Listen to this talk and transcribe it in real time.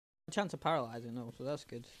Chance of paralysing though, so that's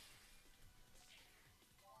good.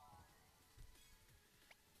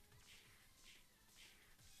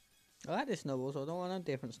 I like this snowball, so I don't want a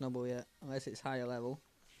different snowball yet, unless it's higher level.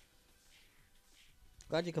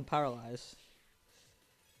 Glad you can paralyse.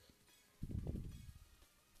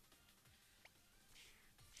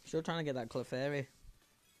 Still trying to get that Clefairy.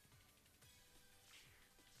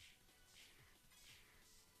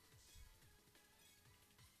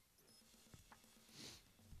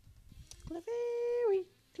 Clefairy!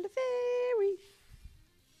 Clefairy!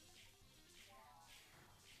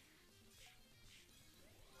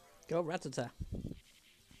 Go Rattata.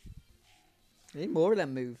 I need more of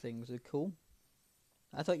them move things, they're cool.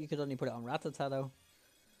 I thought you could only put it on Rattata though.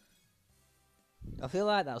 I feel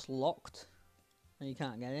like that's locked and you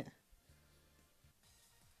can't get it.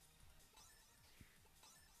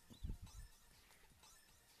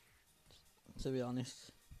 To be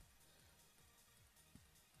honest.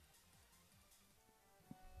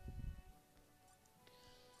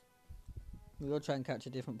 We'll try and catch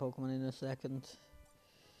a different Pokemon in a second.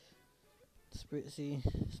 Spritzy,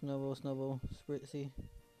 Snowball, Snowball, Spritzy.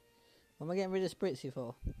 What am I getting rid of Spritzy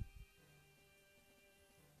for?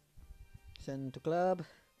 Send to club.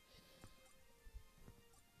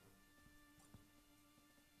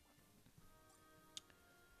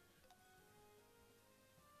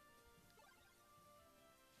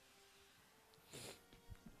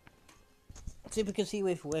 See if we can see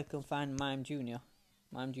if we can find Mime Jr.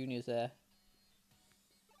 Mime Jr.'s there.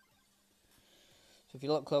 So if you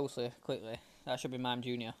look closely, quickly, that should be Mime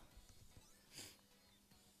Jr.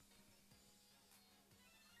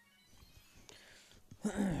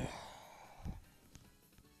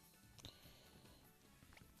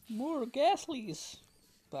 More Ghastlies.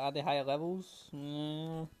 But are they higher levels?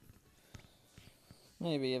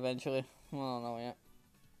 Maybe eventually. I don't know yet.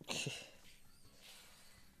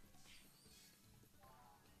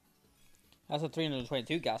 That's a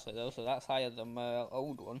 322 Ghastly though, so that's higher than my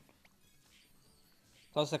old one.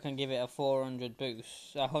 Plus I can give it a 400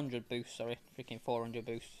 boost. 100 boost, sorry. Freaking 400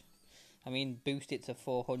 boost. I mean boost it to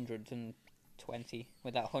 420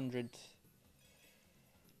 with that 100.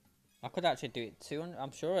 I could actually do it 200.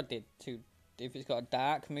 I'm sure I did 2. If it's got a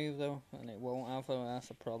dark move though, and it won't have, that's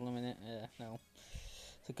a problem in it. Yeah, no.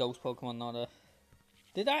 It's a ghost Pokemon, not a...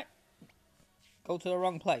 Did I go to the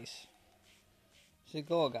wrong place? It's a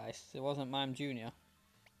Gorgeist. It wasn't Mime Jr.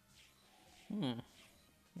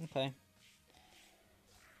 Okay.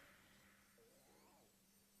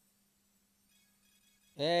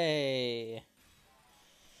 Hey!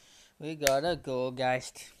 We got a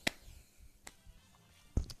Gorgeist.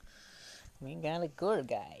 We got a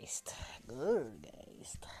Gorgeist.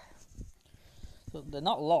 Gorgeist. So they're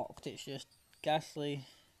not locked, it's just Ghastly.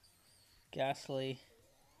 Ghastly.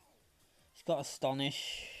 It's got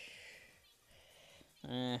Astonish.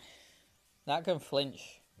 That can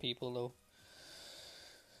flinch people though.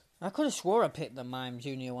 I could have swore I picked the Mime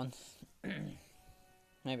Junior one.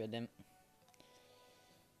 Maybe I didn't.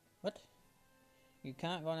 What? You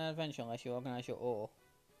can't go on an adventure unless you organise your ore.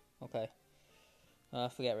 Okay. I'll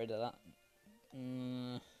have to get rid of that.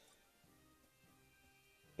 Bin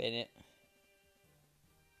it.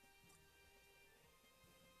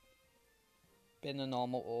 Bin the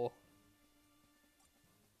normal ore.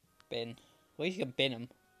 Bin. At least you can bin them.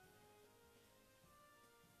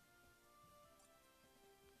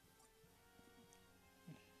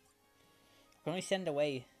 You can only send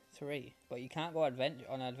away 3, but you can't go on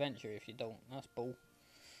an adventure if you don't. That's bull.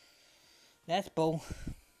 That's bull.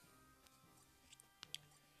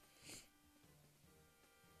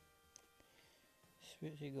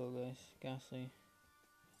 Switchy go guys. Ghastly.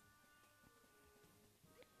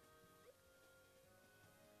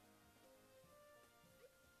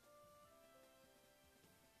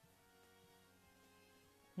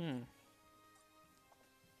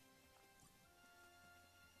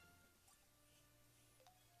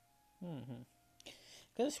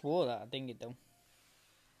 Could have swore that I dinged it though.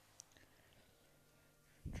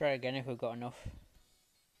 Try again if we've got enough.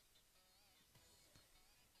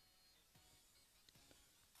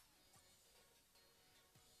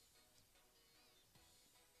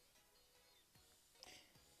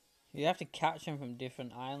 You have to catch them from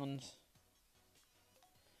different islands.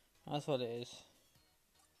 That's what it is.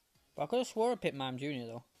 But I could have swore I picked Mime Jr.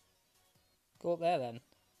 though. Go up there then.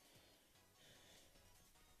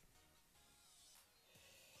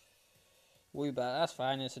 Woobat, that's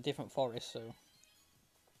fine, it's a different forest, so.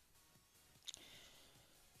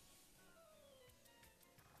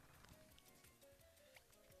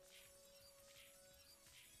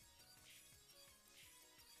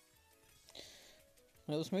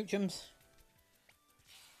 Little smoochums.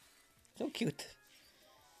 So cute.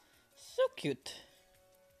 So cute.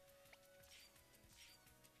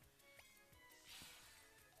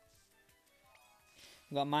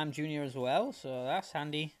 We got Mime Jr. as well, so that's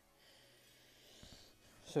handy.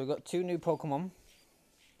 So we've got 2 new Pokemon,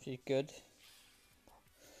 which is good.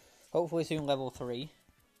 Hopefully soon level 3.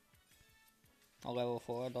 Or level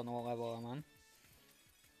 4, I don't know what level I'm on.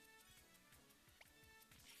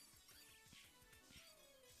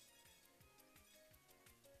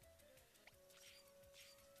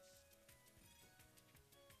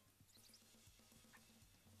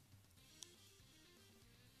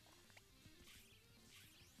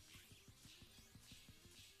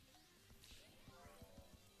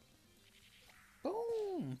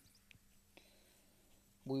 Boom!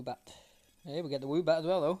 Woobat. Hey, we get the Woobat as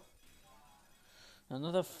well, though.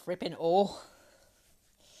 Another frippin' O.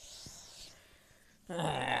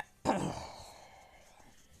 That's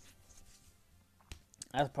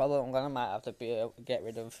probably what I'm gonna might have to be able to get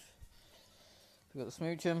rid of. We got the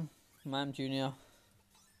Smoochum, Mime Jr.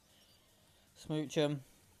 Smoochum,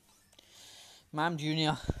 Mime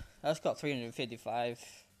Jr. That's got 355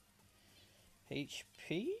 HP.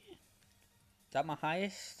 Is that my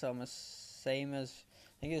highest? So I'm the same as.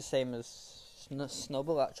 I think it's the same as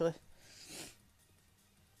Snubble actually.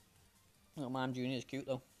 Little Mime Jr. is cute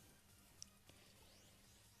though.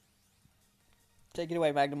 Take it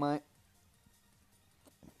away, Magnemite.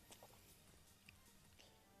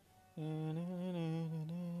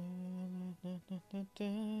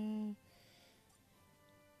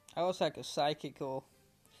 I was like a psychical,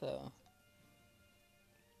 so.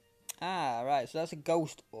 Ah, right, so that's a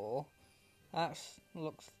ghost ore. That's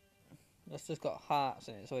just got hearts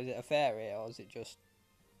in it, so is it a fairy or is it just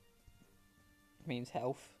means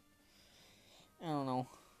health? I don't know.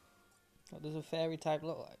 What does a fairy type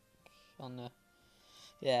look like on the?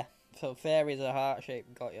 Yeah, so fairies are heart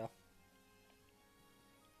shaped. Got you.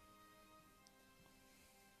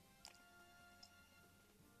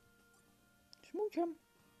 Smoochum.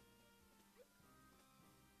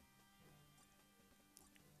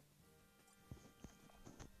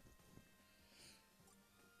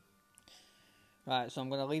 Right, so I'm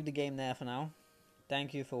gonna leave the game there for now.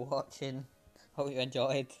 Thank you for watching. Hope you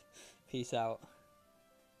enjoyed. Peace out.